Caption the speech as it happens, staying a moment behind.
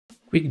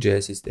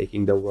Qwik.js is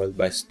taking the world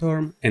by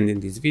storm, and in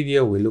this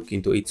video we look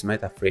into its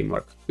meta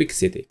framework, Qwik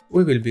City.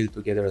 We will build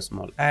together a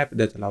small app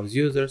that allows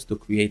users to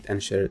create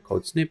and share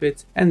code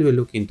snippets, and we'll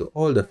look into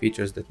all the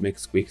features that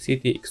makes Qwik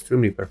City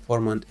extremely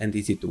performant and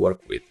easy to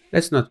work with.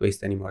 Let's not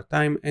waste any more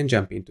time and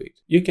jump into it.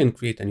 You can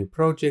create a new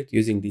project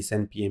using this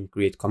npm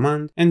create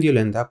command, and you'll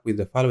end up with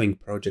the following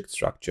project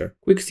structure.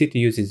 Qwik City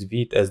uses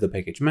Vite as the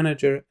package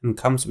manager and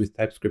comes with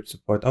TypeScript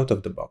support out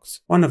of the box.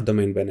 One of the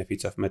main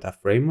benefits of meta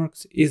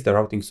frameworks is the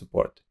routing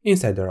support.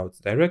 Inside the routes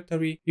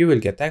directory, you will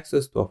get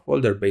access to a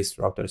folder-based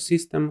router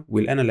system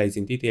we'll analyze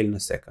in detail in a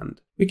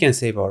second. We can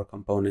save our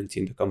components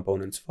in the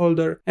components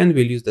folder, and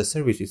we'll use the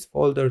services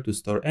folder to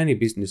store any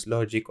business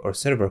logic or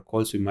server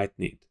calls we might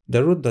need.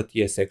 The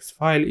root.tsx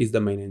file is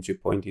the main entry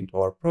point into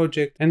our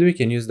project, and we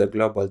can use the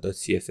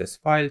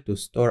global.css file to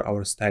store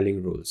our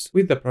styling rules.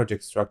 With the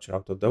project structure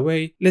out of the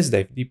way, let's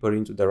dive deeper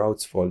into the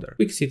routes folder.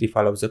 Qwik City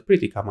follows a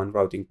pretty common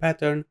routing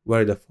pattern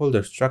where the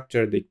folder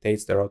structure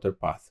dictates the router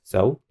path.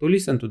 So, to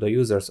listen to the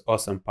user's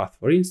awesome path,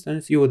 for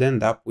instance, you would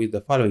end up with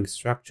the following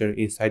structure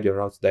inside your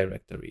routes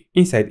directory.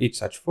 Inside each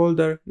such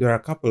folder, there are a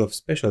couple of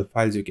special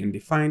files you can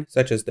define,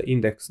 such as the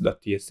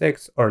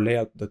index.tsx or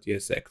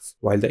layout.tsx.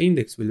 While the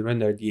index will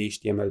render the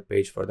HTML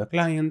page for the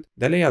client,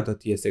 the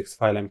layout.tsx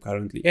file I'm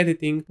currently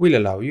editing will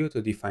allow you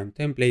to define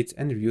templates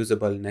and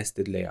reusable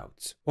nested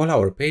layouts. All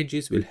our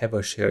pages will have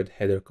a shared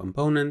header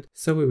component,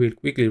 so we will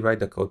quickly write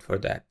the code for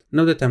that.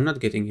 Note that I'm not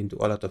getting into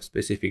a lot of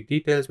specific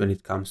details when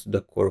it comes to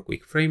the core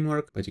Qwik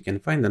framework, but you can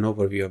find an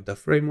overview of the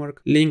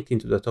framework linked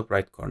into the top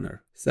right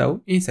corner.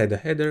 So, inside the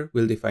header,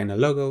 we'll define a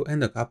logo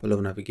and a couple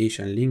of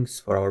navigation links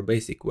for our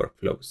basic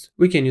workflows.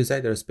 We can use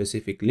either a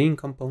specific link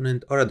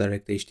component or a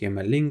direct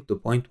HTML link to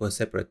point to a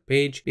separate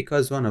page,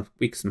 because one of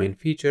Qwik's main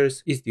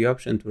features is the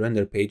option to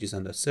render pages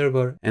on the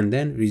server and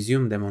then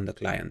resume them on the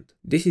client.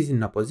 This is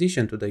in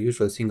opposition to the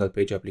usual single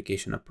page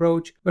application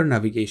approach, where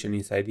navigation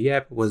inside the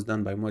app was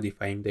done by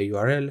modifying the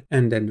URL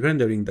and then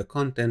rendering the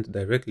content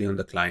directly on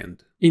the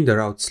client. In the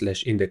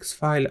route/index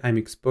file, I'm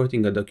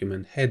exporting a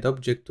document head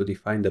object to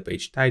define the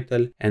page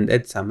title and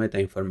add some meta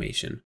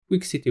information.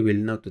 Qwik City will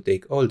know to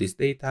take all this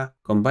data,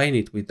 combine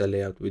it with the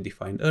layout we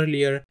defined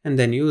earlier, and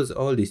then use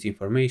all this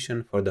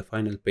information for the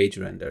final page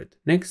rendered.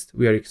 Next,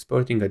 we are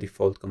exporting a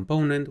default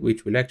component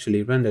which will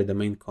actually render the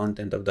main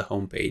content of the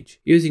home page.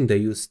 Using the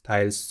use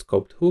styles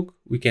scoped hook,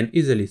 we can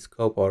easily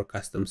scope our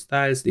custom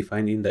styles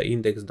defined in the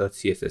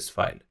index.css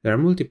file. There are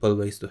multiple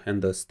ways to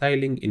handle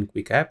styling in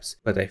Qwik apps,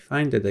 but I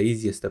find that the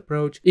easiest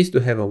approach is to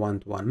have a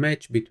one-to-one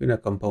match between a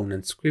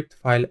component script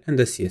file and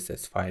a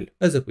CSS file.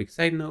 As a quick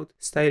side note,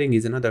 styling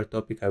is another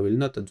topic I will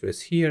not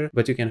address here,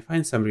 but you can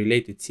find some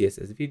related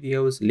CSS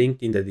videos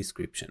linked in the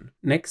description.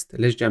 Next,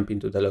 let's jump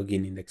into the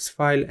login index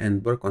file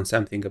and work on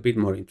something a bit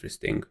more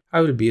interesting.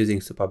 I will be using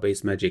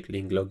Supabase Magic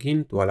Link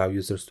login to allow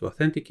users to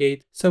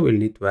authenticate, so we'll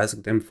need to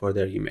ask them for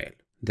their email.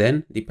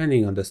 Then,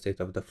 depending on the state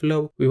of the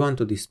flow, we want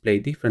to display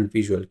different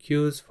visual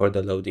cues for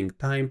the loading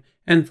time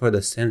and for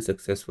the send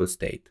successful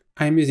state.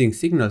 I'm using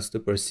signals to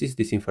persist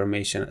this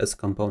information as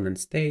component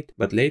state,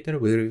 but later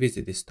we'll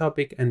revisit this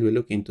topic and we'll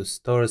look into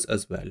stores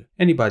as well.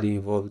 Anybody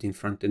involved in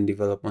front-end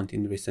development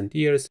in recent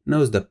years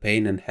knows the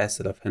pain and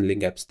hassle of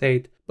handling app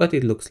state, but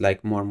it looks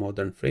like more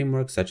modern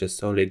frameworks such as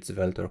Solid,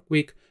 Svelte or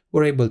Qwik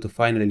were able to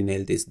finally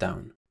nail this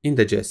down. In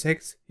the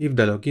JSX, if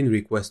the login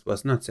request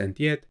was not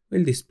sent yet,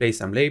 we'll display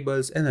some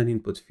labels and an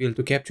input field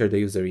to capture the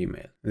user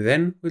email.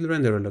 Then, we'll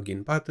render a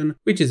login button,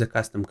 which is a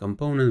custom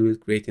component we'll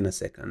create in a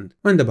second.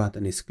 When the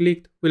button is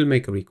clicked, we'll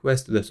make a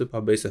request to the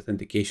Supabase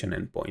authentication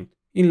endpoint.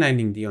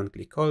 Inlining the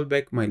onClick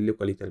callback might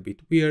look a little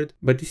bit weird,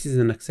 but this is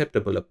an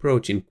acceptable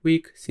approach in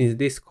Qwik, since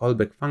these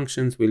callback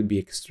functions will be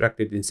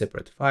extracted in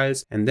separate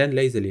files and then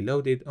lazily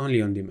loaded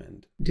only on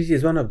demand. This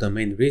is one of the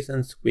main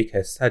reasons Qwik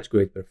has such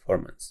great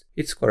performance.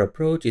 Its core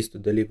approach is to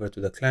deliver to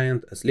the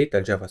client as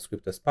little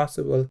JavaScript as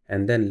possible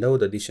and then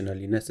load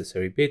additionally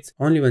necessary bits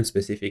only when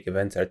specific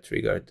events are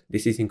triggered.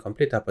 This is in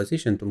complete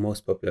opposition to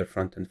most popular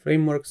front-end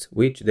frameworks,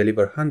 which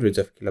deliver hundreds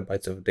of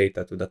kilobytes of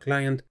data to the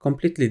client,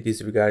 completely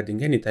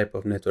disregarding any type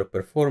of network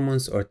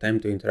performance or time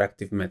to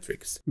interactive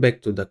metrics.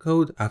 Back to the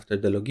code, after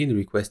the login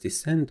request is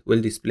sent,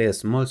 we'll display a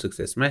small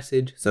success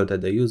message so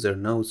that the user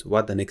knows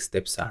what the next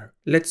steps are.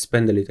 Let's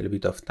spend a little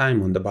bit of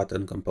time on the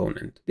button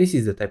component. This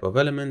is the type of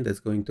element that's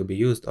going to be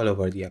used all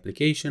over the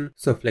application,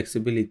 so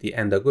flexibility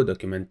and a good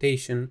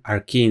documentation are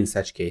key in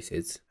such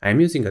cases.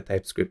 I'm using a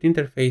TypeScript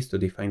interface to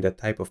define the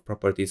type of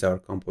properties our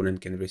component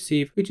can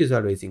receive, which is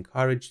always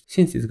encouraged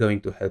since it's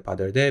going to help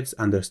other devs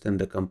understand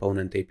the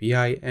component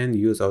API and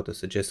use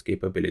auto-suggest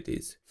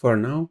capabilities. For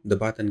now, the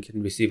button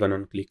can receive an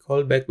onClick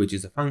callback, which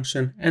is a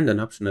function, and an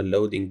optional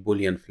loading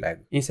boolean flag.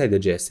 Inside the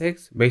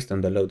JSX, based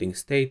on the loading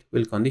state,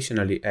 we'll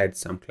conditionally add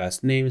some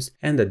class names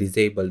and a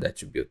disabled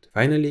attribute.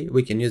 Finally,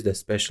 we can use the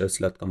special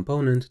slot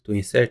component to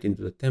insert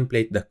into the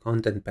template the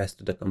content passed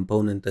to the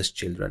component as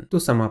children. To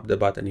sum up the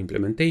button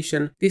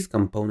implementation, this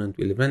component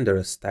will render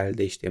a styled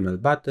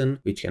HTML button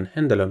which can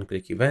handle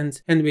onClick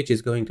events and which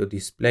is going to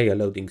display a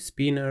loading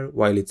spinner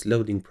while its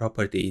loading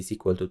property is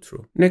equal to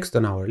true. Next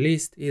on our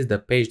list is the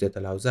page that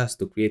allows us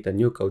to create a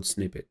new code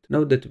snippet.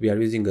 Note that we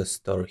are using a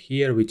store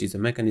here, which is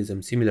a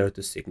mechanism similar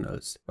to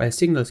signals. While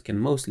signals can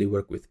mostly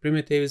work with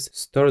primitives,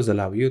 stores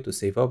allow you to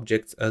save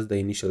objects as the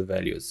initial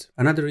values.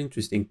 Another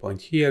interesting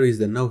point here is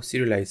the no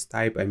serialized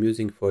type I'm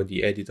using for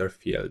the editor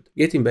field.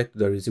 Getting back to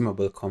the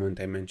resumable comment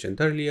I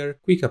mentioned earlier,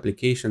 Qwik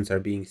applications are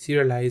being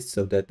serialized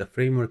so that the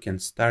framework can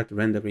start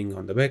rendering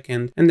on the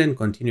backend and then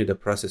continue the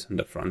process on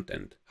the front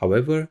end.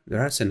 However,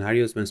 there are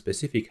scenarios when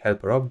specific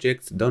helper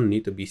objects don't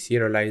need to be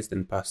serialized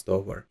and passed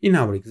over. In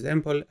our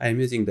example, I'm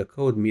using the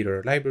code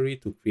mirror library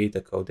to create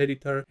a code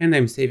editor, and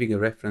I'm saving a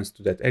reference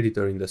to that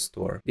editor in the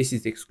store. This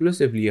is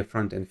exclusively a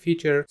front-end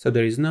feature, so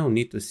there is no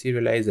need to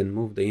serialize and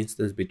move the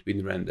instance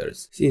between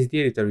renders. Since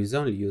the editor is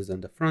only used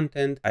on the front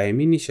end, I am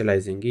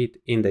initializing it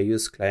in the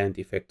useClient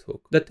effect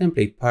hook. The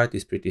template part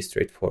is pretty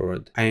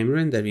straightforward. I am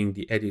rendering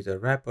the editor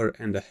wrapper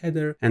and the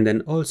header, and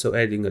then also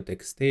adding a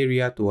text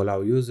area to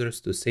allow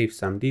users to save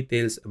some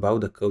details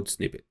about the code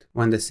snippet.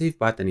 When the save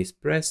button is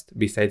pressed,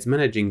 besides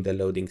managing the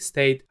loading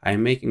state, I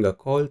am making a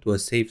call to a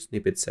save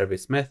snippet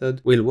service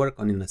method we'll work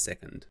on in a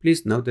second.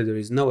 Please note that there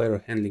is no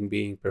error handling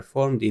being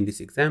performed in this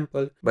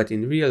example, but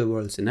in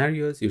real-world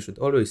scenarios you should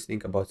always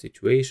think about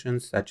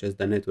situations such as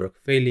the network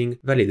failing,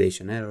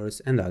 validation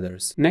errors, and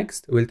others.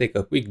 Next, we'll take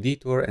a quick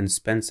detour and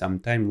spend some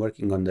time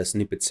working on the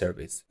snippet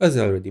service. As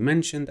already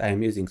mentioned, I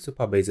am using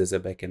Supabase as a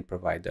backend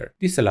provider.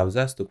 This allows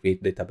us to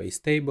create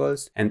database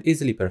tables and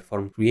easily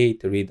perform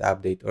create, read,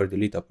 update, or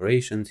delete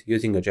operations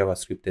using a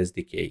JavaScript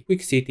SDK.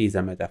 Qwik City is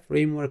a meta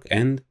framework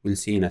and, we'll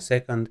see in a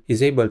second,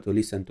 is able to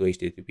listen to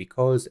HTTP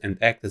calls and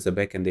act as a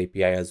backend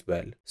API as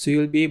well. So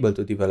you'll be able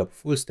to develop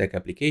full stack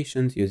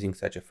applications using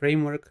such a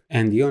framework,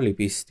 and the only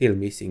piece still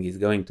missing is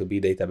going to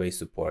be database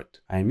support.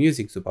 I am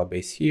using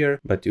Supabase here,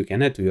 but you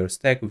can add to your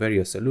stack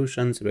various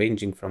solutions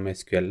ranging from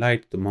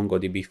SQLite to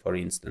MongoDB for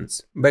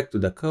instance. Back to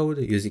the code,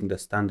 using the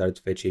standard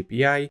fetch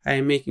API, I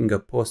am making a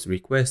post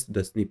request to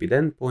the snippet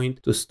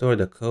endpoint to store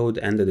the code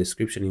and the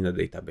description in the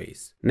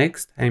database.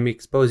 Next, I am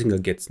exposing a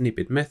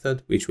getSnippet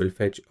method which will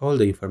fetch all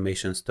the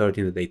information stored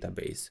in the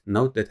database.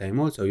 Note that I am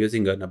also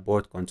using an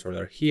abort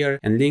controller here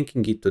and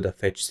linking it to the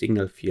fetch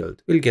signal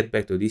field. We'll get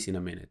back to this in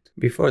a minute.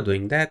 Before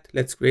doing that,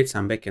 let's create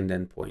some backend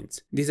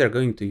endpoints. These are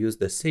going to use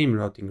the same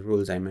routing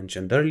rules I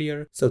mentioned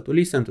earlier, so to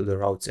listen to the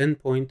routes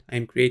endpoint, I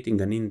am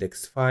creating an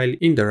index file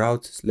in the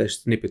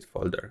routes/snippet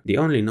folder. The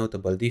only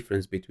notable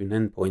difference between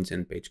endpoints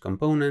and page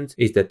components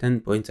is that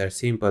endpoints are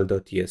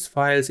simple.ts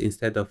files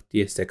instead of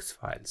tsx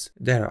files.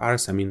 There are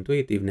some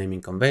intuitive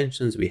naming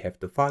conventions we have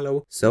to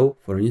follow, so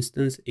for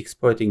instance,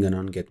 exporting an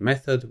onGet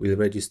method will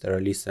register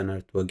a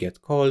listener to a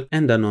get call,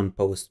 and an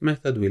onPost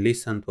method will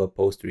listen to a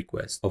post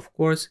request. Of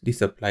course,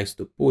 this applies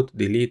to put,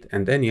 delete,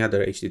 and any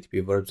other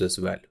HTTP verbs as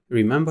well.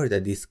 Remember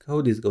that this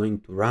code is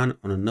going to run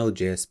on a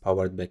Node.js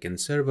powered backend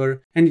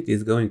server, and it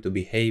is going to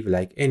behave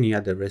like any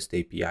other REST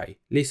API,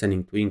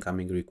 listening to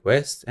incoming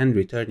requests and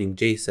returning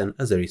JSON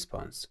as a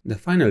response. The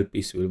final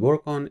piece we'll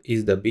work on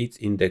is the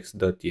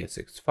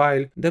bits.index.tsx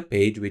file, the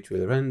page which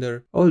will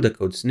render all the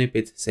code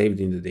snippets saved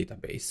in the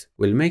database.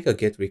 We'll make a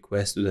GET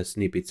request to the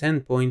snippets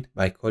endpoint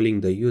by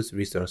calling the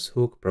useResource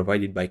hook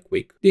provided by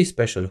Qwik. This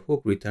special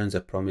hook returns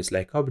a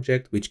promise-like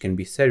object which can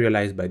be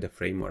serialized by the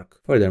framework.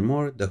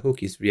 Furthermore, the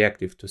hook is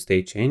reactive to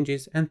state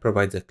changes and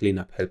provides a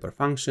cleanup helper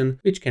function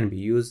which can be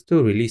used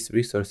to release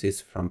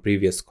resources from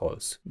previous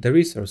calls. The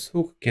resource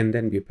hook can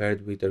then be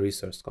paired with the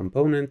resource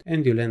component,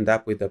 and you'll end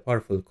up with a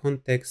powerful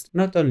context,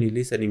 not only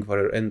listening for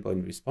your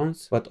endpoint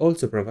response, but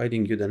also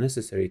providing you the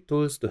necessary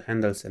tools to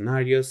handle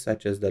scenarios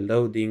such as the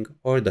loading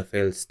or the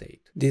failed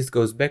state. This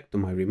goes back to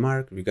my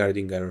remark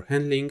regarding error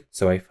handling,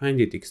 so I find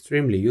it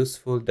extremely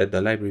useful that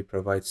the library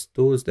provides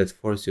tools that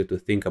force you to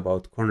think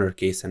about corner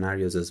case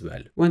scenarios as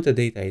well. When the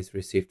data is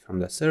received from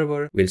the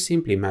server, we'll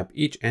simply map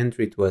each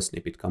entry to a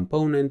snippet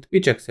component,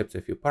 which accepts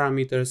a few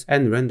parameters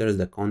and renders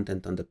the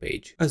content on the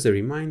page. As a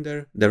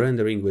reminder, the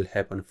rendering will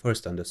happen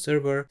first on the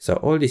server, so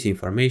all this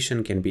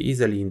information can be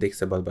easily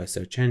indexable by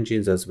search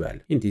engines as well.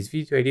 In this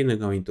video, I didn't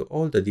go into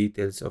all the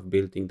details of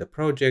building the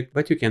project,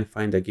 but you can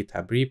find the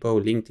GitHub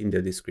repo linked in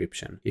the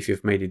description. If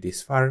you've made it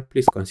this far,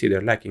 please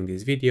consider liking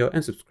this video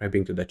and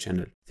subscribing to the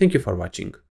channel. Thank you for watching.